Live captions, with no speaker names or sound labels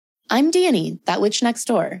I'm Danny, that witch next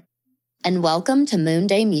door, and welcome to Moon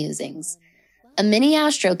Day Musings, a mini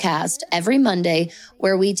astrocast every Monday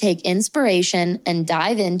where we take inspiration and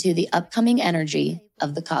dive into the upcoming energy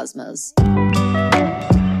of the cosmos.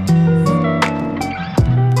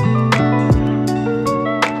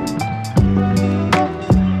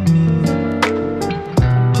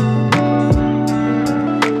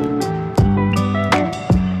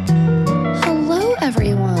 Hello,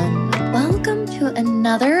 everyone. Welcome to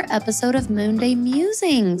another episode of Moon Day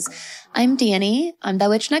Musings. I'm Danny, I'm the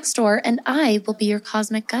witch next door, and I will be your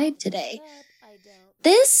cosmic guide today.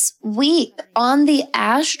 This week on the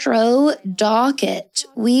Astro Docket,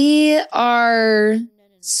 we are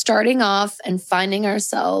starting off and finding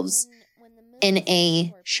ourselves in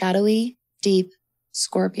a shadowy, deep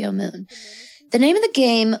Scorpio moon. The name of the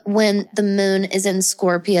game when the moon is in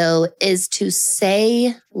Scorpio is to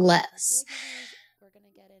say less.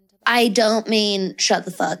 I don't mean shut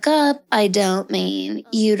the fuck up. I don't mean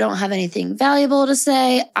you don't have anything valuable to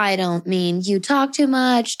say. I don't mean you talk too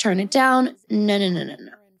much, turn it down. No.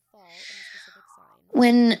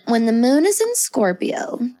 When the moon is in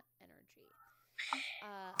Scorpio,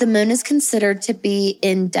 the moon is considered to be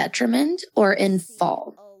in detriment or in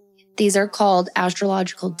fall. These are called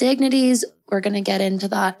astrological dignities. We're going to get into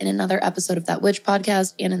that in another episode of That Witch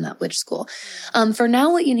podcast and in That Witch School. For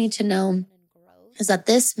now, what you need to know is that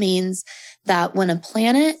this means that when a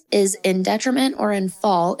planet is in detriment or in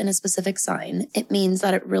fall in a specific sign, it means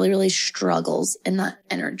that it really, really struggles in that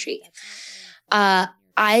energy.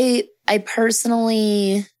 I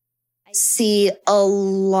personally see a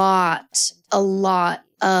lot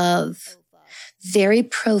of very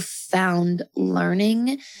profound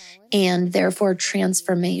learning and therefore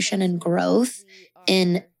transformation and growth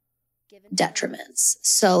in detriments.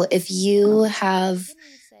 So if you have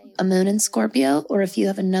a moon in Scorpio, or if you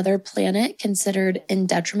have another planet considered in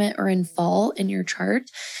detriment or in fall in your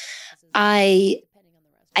chart, I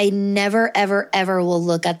never, ever will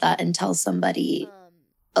look at that and tell somebody,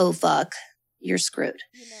 oh, fuck, you're screwed.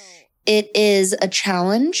 It is a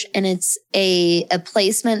challenge, and it's a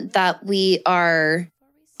placement that we are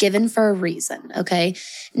given for a reason, okay?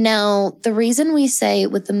 Now, the reason we say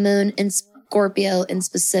with the moon in Scorpio in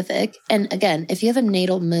specific, and again, if you have a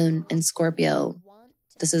natal moon in Scorpio,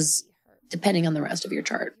 this is depending on the rest of your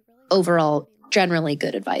chart. Overall, generally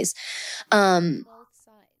good advice.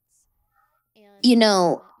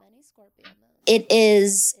 It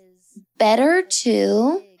is better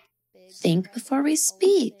to think before we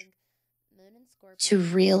speak, to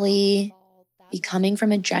really be coming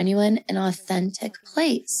from a genuine and authentic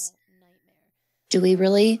place. Do we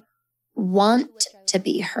really want to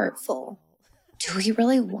be hurtful? Do we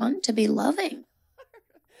really want to be loving?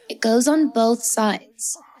 It goes on both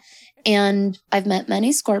sides. And I've met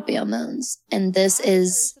many Scorpio moons, and this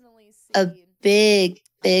is a big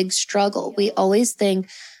struggle. We always think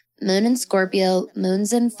moon in Scorpio,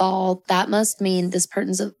 moon's in fall, that must mean this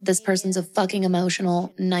person's a fucking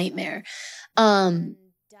emotional nightmare. And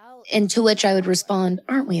to which I would respond,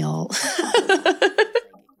 aren't we all? Aren't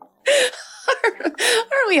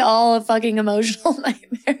we all a fucking emotional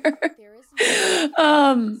nightmare?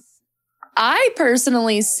 I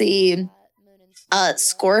personally see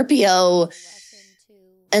Scorpio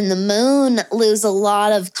and the moon lose a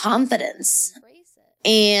lot of confidence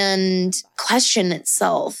and question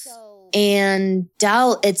itself and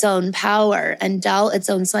doubt its own power and doubt its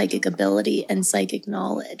own psychic ability and psychic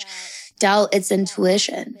knowledge, doubt its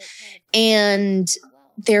intuition. And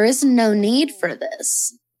there is no need for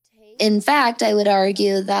this. In fact, I would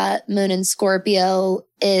argue that moon in Scorpio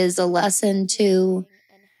is a lesson to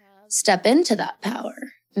step into that power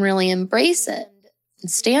and really embrace it and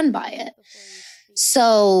stand by it.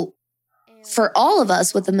 So for all of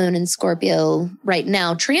us with the moon in Scorpio right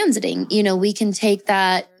now transiting, we can take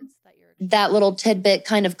that little tidbit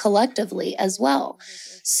kind of collectively as well.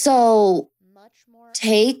 So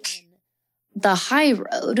take the high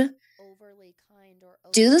road,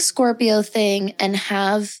 do the Scorpio thing and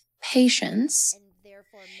have patience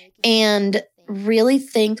and really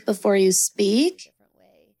think before you speak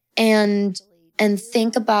and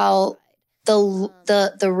think about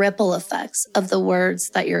the ripple effects of the words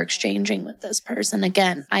that you're exchanging with this person.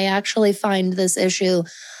 Again, I actually find this issue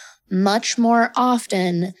much more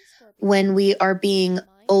often when we are being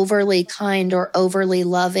overly kind or overly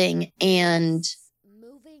loving and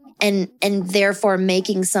therefore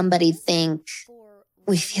making somebody think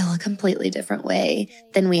we feel a completely different way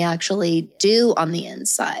than we actually do on the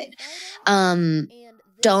inside.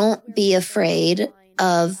 Don't be afraid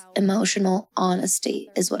of emotional honesty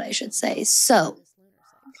is what I should say. So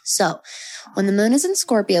So when the moon is in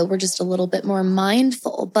Scorpio, we're just a little bit more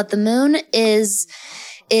mindful, but the moon is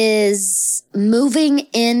moving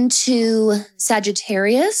into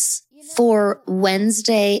Sagittarius for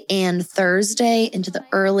Wednesday and Thursday into the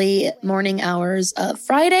early morning hours of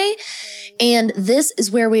Friday. And this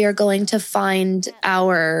is where we are going to find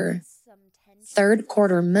our third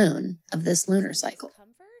quarter moon of this lunar cycle.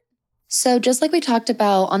 So just like we talked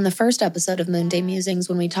about on the first episode of Moon Day Musings,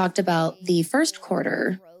 when we talked about the first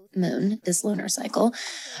quarter moon, this lunar cycle,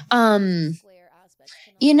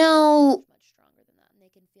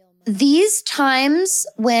 these times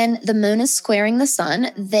when the moon is squaring the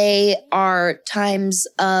sun, they are times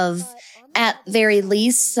of, at very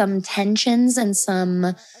least, some tensions and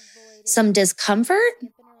some discomfort.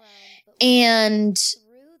 And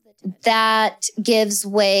that gives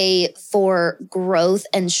way for growth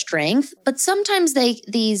and strength. But sometimes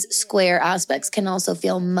these square aspects can also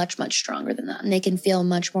feel much, much stronger than that. And they can feel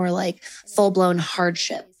much more like full-blown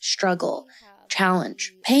hardship, struggle,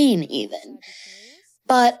 challenge, pain even.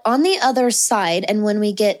 But on the other side, and when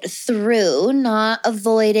we get through, not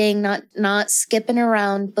avoiding, not skipping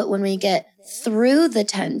around, but when we get through the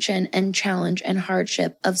tension and challenge and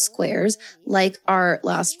hardship of squares, like our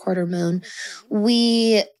last quarter moon,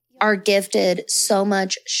 we are gifted so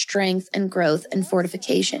much strength and growth and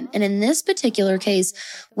fortification. And in this particular case,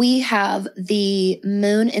 we have the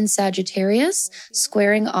moon in Sagittarius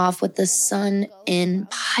squaring off with the sun in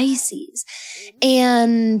Pisces.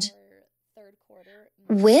 And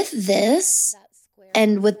with this,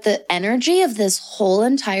 and with the energy of this whole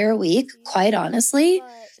entire week, quite honestly,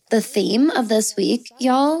 the theme of this week,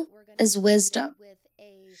 y'all, is wisdom.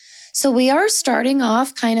 So we are starting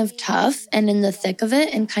off kind of tough and in the thick of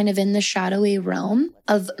it and kind of in the shadowy realm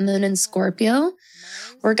of Moon and Scorpio.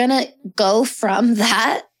 We're going to go from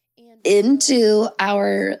that into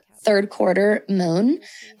our third quarter moon,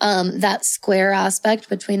 that square aspect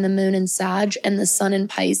between the moon and Sag and the sun in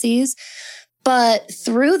Pisces. But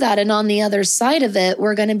through that and on the other side of it,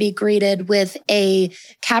 we're going to be greeted with a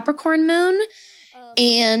Capricorn moon.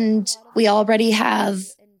 And we already have,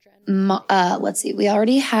 we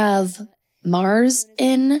already have Mars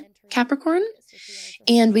in Capricorn.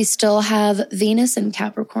 And we still have Venus in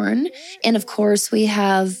Capricorn. And of course, we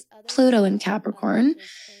have Pluto in Capricorn.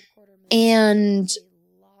 And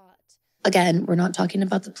again, we're not talking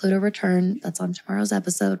about the Pluto return. That's on tomorrow's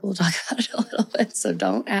episode. We'll talk about it a little bit, so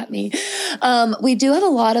don't at me. We do have a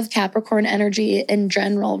lot of Capricorn energy in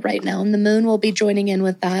general right now, and the moon will be joining in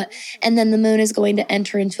with that. And then the moon is going to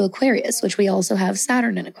enter into Aquarius, which we also have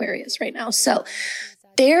Saturn in Aquarius right now. So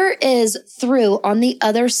there is, through on the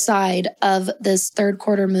other side of this third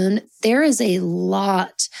quarter moon, there is a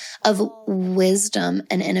lot of wisdom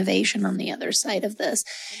and innovation on the other side of this.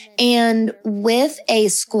 And with a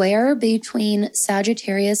square between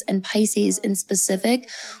Sagittarius and Pisces in specific,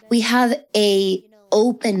 we have a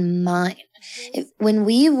open mind. When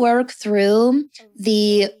we work through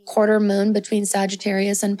the quarter moon between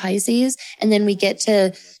Sagittarius and Pisces, and then we get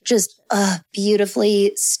to just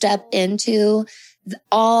beautifully step into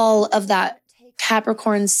all of that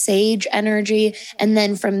Capricorn sage energy, and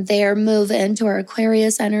then from there move into our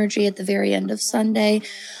Aquarius energy at the very end of Sunday,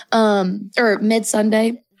 or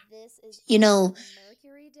mid-Sunday. You know,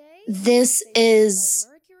 this is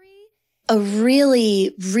a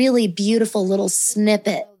really, really beautiful little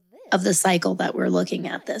snippet of the cycle that we're looking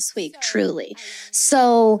at this week, truly.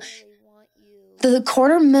 So the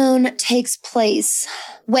quarter moon takes place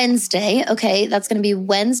Wednesday. Okay, that's going to be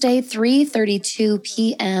Wednesday, 3:32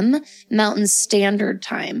 p.m. Mountain Standard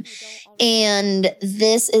Time. And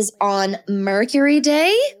this is on Mercury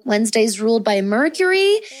Day. Wednesday's ruled by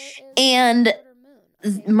Mercury. And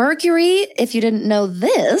Mercury, if you didn't know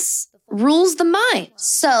this, rules the mind.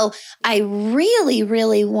 So I really,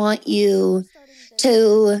 really want you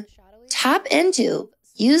to tap into,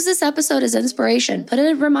 use this episode as inspiration. Put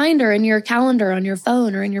a reminder in your calendar on your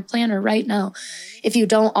phone or in your planner right now. If you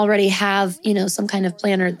don't already have, some kind of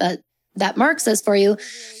planner that marks this for you,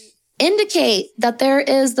 indicate that there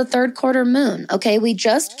is the third quarter moon. Okay, we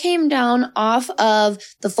just came down off of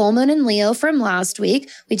the full moon in Leo from last week.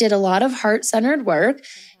 We did a lot of heart-centered work.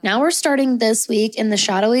 Now we're starting this week in the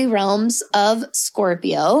shadowy realms of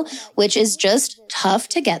Scorpio, which is just tough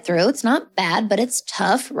to get through. It's not bad, but it's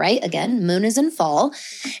tough, right? Again, moon is in fall.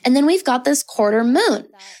 And then we've got this quarter moon.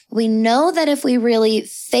 We know that if we really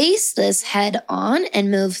face this head on and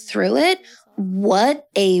move through it, what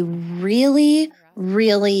a really,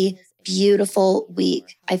 really beautiful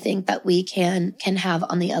week I think that we can have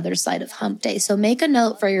on the other side of hump day. So make a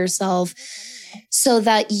note for yourself so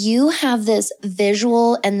that you have this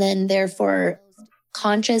visual and then therefore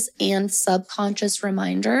conscious and subconscious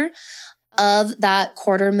reminder of that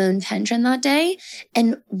quarter moon tension that day.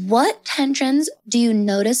 And what tensions do you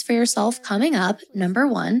notice for yourself coming up? Number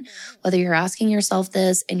one, whether you're asking yourself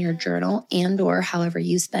this in your journal and or however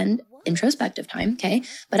you spend introspective time, okay?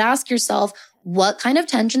 But ask yourself, what kind of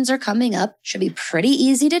tensions are coming up? Should be pretty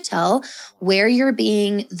easy to tell where you're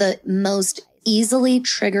being the most easily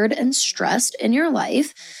triggered and stressed in your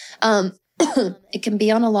life. It can be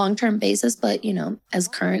on a long-term basis, but, as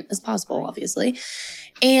current as possible, obviously.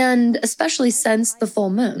 And especially since the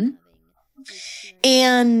full moon.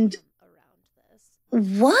 And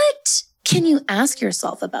what can you ask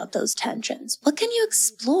yourself about those tensions? What can you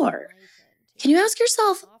explore? Can you ask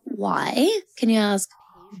yourself why? Can you ask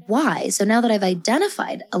why? So now that I've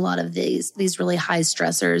identified a lot of these really high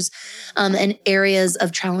stressors and areas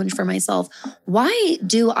of challenge for myself, why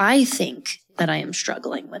do I think that I am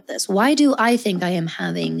struggling with this? Why do I think I am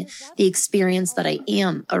having the experience that I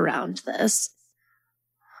am around this?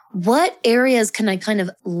 What areas can I kind of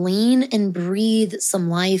lean and breathe some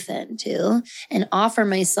life into and offer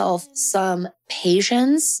myself some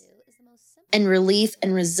patience and relief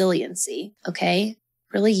and resiliency? Okay.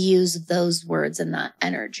 Really use those words and that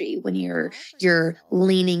energy when you're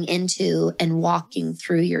leaning into and walking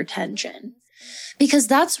through your tension. Because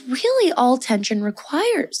that's really all tension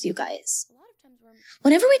requires, you guys.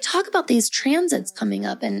 Whenever we talk about these transits coming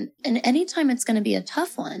up and anytime it's going to be a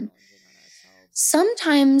tough one,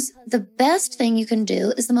 sometimes the best thing you can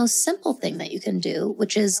do is the most simple thing that you can do,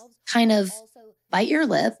 which is kind of bite your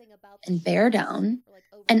lip and bear down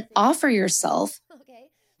and offer yourself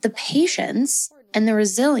the patience and the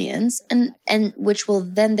resilience and which will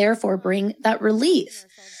then therefore bring that relief.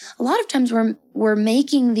 A lot of times we're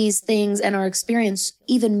making these things and our experience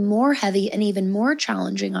even more heavy and even more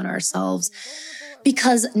challenging on ourselves,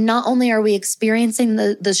 because not only are we experiencing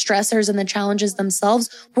the stressors and the challenges themselves,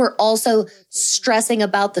 we're also stressing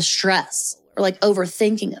about the stress or like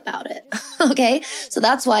overthinking about it. Okay. So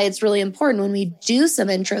that's why it's really important when we do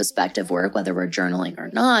some introspective work, whether we're journaling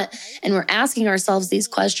or not, and we're asking ourselves these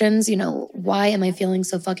questions, why am I feeling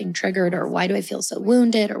so fucking triggered? Or why do I feel so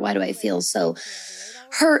wounded? Or why do I feel so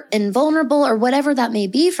hurt and vulnerable, or whatever that may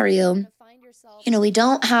be for you? We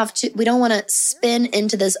don't want to spin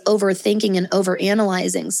into this overthinking and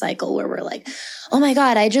overanalyzing cycle where we're like, oh my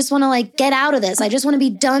God, I just want to get out of this. I just want to be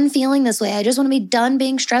done feeling this way. I just want to be done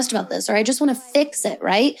being stressed about this, or I just want to fix it,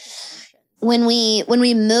 right? When we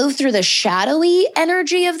move through the shadowy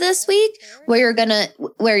energy of this week,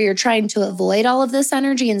 where you're trying to avoid all of this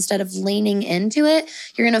energy instead of leaning into it,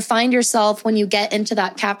 you're going to find yourself when you get into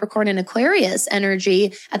that Capricorn and Aquarius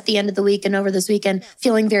energy at the end of the week and over this weekend,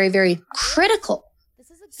 feeling very, very critical,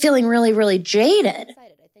 feeling really, really jaded.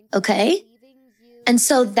 Okay. And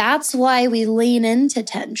so that's why we lean into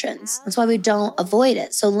tensions. That's why we don't avoid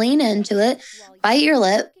it. So lean into it, bite your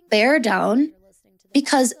lip, bear down,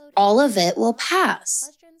 because all of it will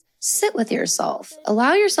pass. Sit with yourself.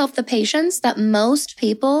 Allow yourself the patience that most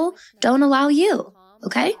people don't allow you.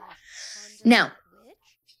 Okay? Now,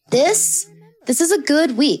 this is a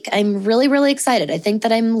good week. I'm really, really excited. I think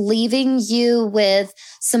that I'm leaving you with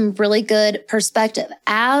some really good perspective.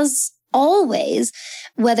 As always,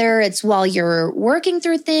 whether it's while you're working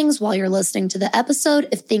through things, while you're listening to the episode,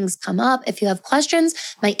 if things come up, if you have questions,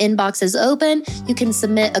 my inbox is open. You can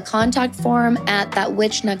submit a contact form at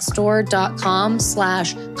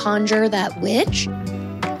thatwitchnextdoor.com/conjurethatwitch.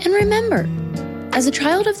 And remember, as a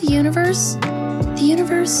child of the universe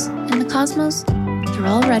and the cosmos, they're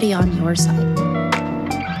already on your side.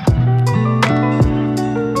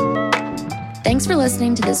 Thanks for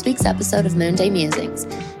listening to this week's episode of Moon Day Musings.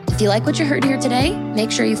 If you like what you heard here today,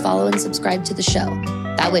 make sure you follow and subscribe to the show,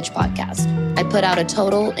 That Witch Podcast. I put out a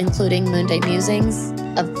total, including Moon Day Musings,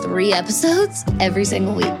 of 3 episodes every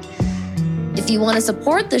single week. If you want to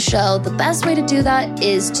support the show, the best way to do that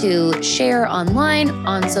is to share online,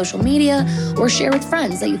 on social media, or share with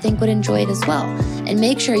friends that you think would enjoy it as well. And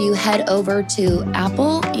make sure you head over to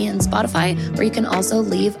Apple and Spotify, where you can also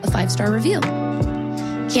leave a 5-star review.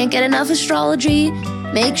 Can't get enough astrology?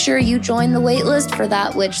 Make sure you join the waitlist for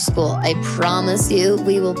That Witch School. I promise you,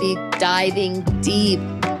 we will be diving deep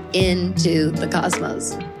into the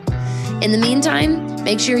cosmos. In the meantime,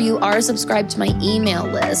 make sure you are subscribed to my email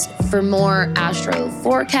list for more astro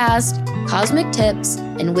forecast, cosmic tips,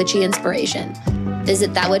 and witchy inspiration.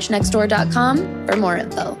 Visit thatwitchnextdoor.com for more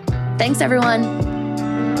info. Thanks, everyone.